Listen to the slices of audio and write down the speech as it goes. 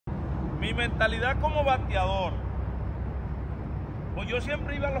Mi mentalidad como bateador, pues yo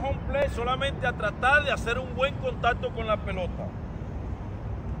siempre iba al home plate solamente a tratar de hacer un buen contacto con la pelota.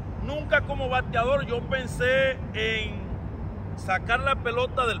 Nunca como bateador yo pensé en sacar la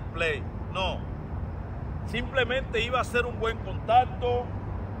pelota del play, no. Simplemente iba a hacer un buen contacto.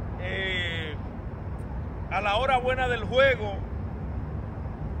 A la hora buena del juego,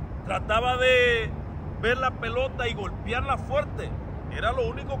 trataba de ver la pelota y golpearla fuerte. Era lo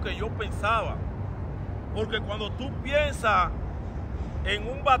único que yo pensaba. Porque cuando tú piensas en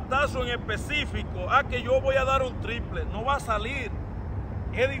un batazo en específico, que yo voy a dar un triple, no va a salir.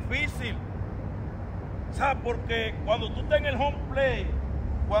 Es difícil. ¿Sabes? Porque cuando tú estás en el home play,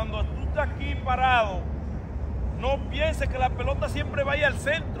 cuando tú estás aquí parado, no pienses que la pelota siempre vaya al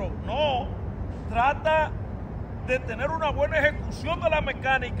centro. No. Trata de tener una buena ejecución de la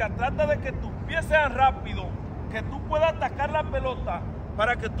mecánica. Trata de que tus pies sean rápidos, que tú puedas atacar la pelota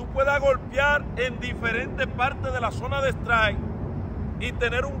para que tú puedas golpear en diferentes partes de la zona de strike y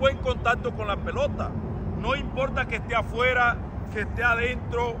tener un buen contacto con la pelota. No importa que esté afuera, que esté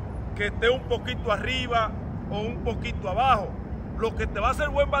adentro, que esté un poquito arriba o un poquito abajo. Lo que te va a hacer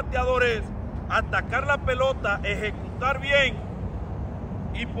buen bateador es atacar la pelota, ejecutar bien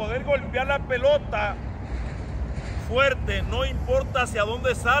y poder golpear la pelota fuerte, no importa hacia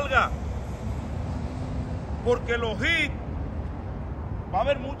dónde salga. Porque los hits, va a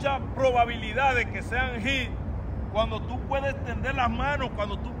haber mucha probabilidad de que sean hits cuando tú puedes tender las manos,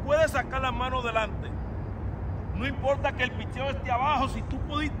 cuando tú puedes sacar las manos delante. No importa que el picheo esté abajo, si tú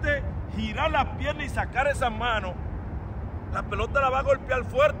pudiste girar las piernas y sacar esas manos, la pelota la va a golpear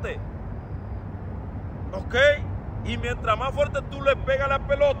fuerte. ¿Ok? Y mientras más fuerte tú le pegas la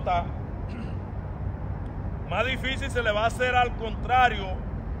pelota, más difícil se le va a hacer, al contrario,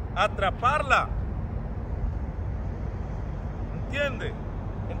 atraparla. ¿Entiendes?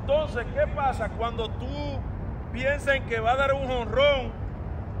 Entonces, ¿qué pasa cuando tú piensas en que va a dar un jonrón?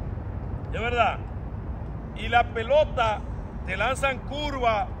 De verdad. Y la pelota te lanzan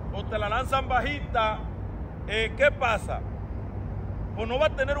curva o te la lanzan bajita. ¿Qué pasa? Pues no va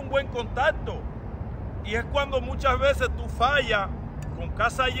a tener un buen contacto. Y es cuando muchas veces tú fallas con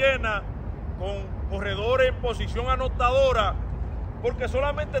casa llena, con corredores en posición anotadora, porque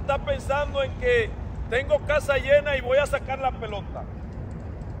solamente estás pensando en que tengo casa llena y voy a sacar la pelota.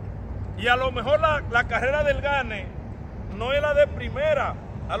 Y a lo mejor la carrera del gane no es la de primera,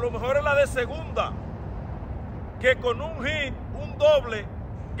 a lo mejor es la de segunda, que con un hit, un doble,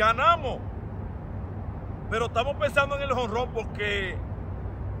 ganamos. Pero estamos pensando en el jonrón porque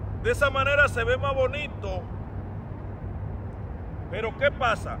de esa manera se ve más bonito. Pero ¿qué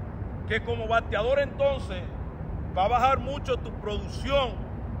pasa? Que como bateador entonces va a bajar mucho tu producción.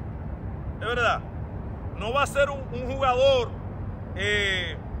 Es verdad. No va a ser un jugador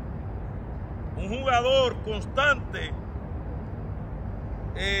constante.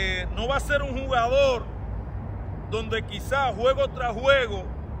 No va a ser un jugador donde quizás juego tras juego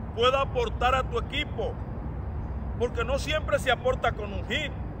pueda aportar a tu equipo. Porque no siempre se aporta con un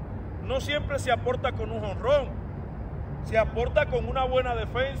hit. No siempre se aporta con un jonrón. Se aporta con una buena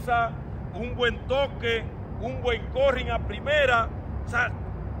defensa, un buen toque, un buen corring a primera. O sea,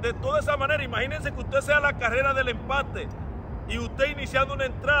 de toda esa manera, imagínense que usted sea la carrera del empate y usted iniciando una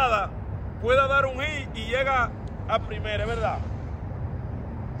entrada pueda dar un hit y llega a primera, ¿verdad?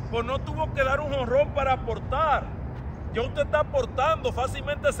 Pues no tuvo que dar un jonrón para aportar. Ya usted está aportando,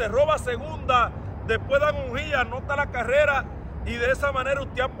 fácilmente se roba segunda, después dan un hit, anota la carrera y de esa manera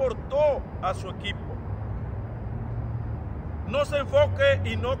usted aportó a su equipo. No se enfoque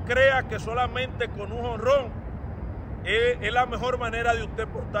y no crea que solamente con un jonrón es la mejor manera de usted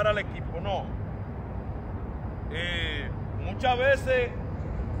aportar al equipo. No. Muchas veces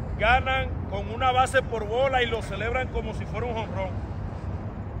ganan con una base por bola y lo celebran como si fuera un jonrón.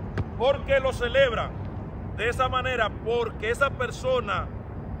 ¿Por qué lo celebran de esa manera? Porque esa persona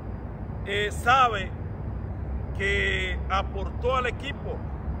sabe que aportó al equipo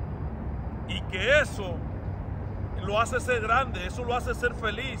y que eso lo hace ser grande, eso lo hace ser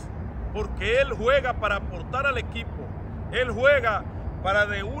feliz, porque él juega para aportar al equipo, él juega para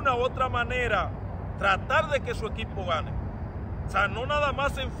de una u otra manera tratar de que su equipo gane. O sea, no nada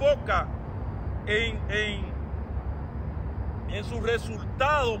más se enfoca en su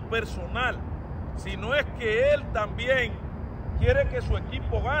resultado personal, sino es que él también quiere que su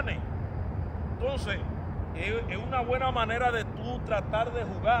equipo gane. Entonces, es una buena manera de tú tratar de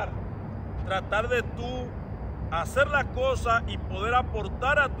jugar, tratar de tú hacer las cosas y poder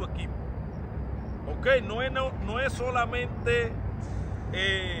aportar a tu equipo. Ok, no es solamente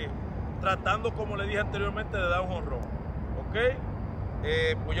tratando, como le dije anteriormente, de dar un jonrón. Ok,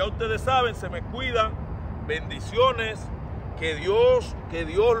 Pues ya ustedes saben, se me cuidan. Bendiciones. Que Dios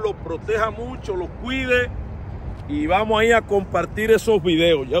los proteja mucho, los cuide. Y vamos ahí a compartir esos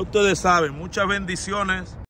videos. Ya ustedes saben, muchas bendiciones.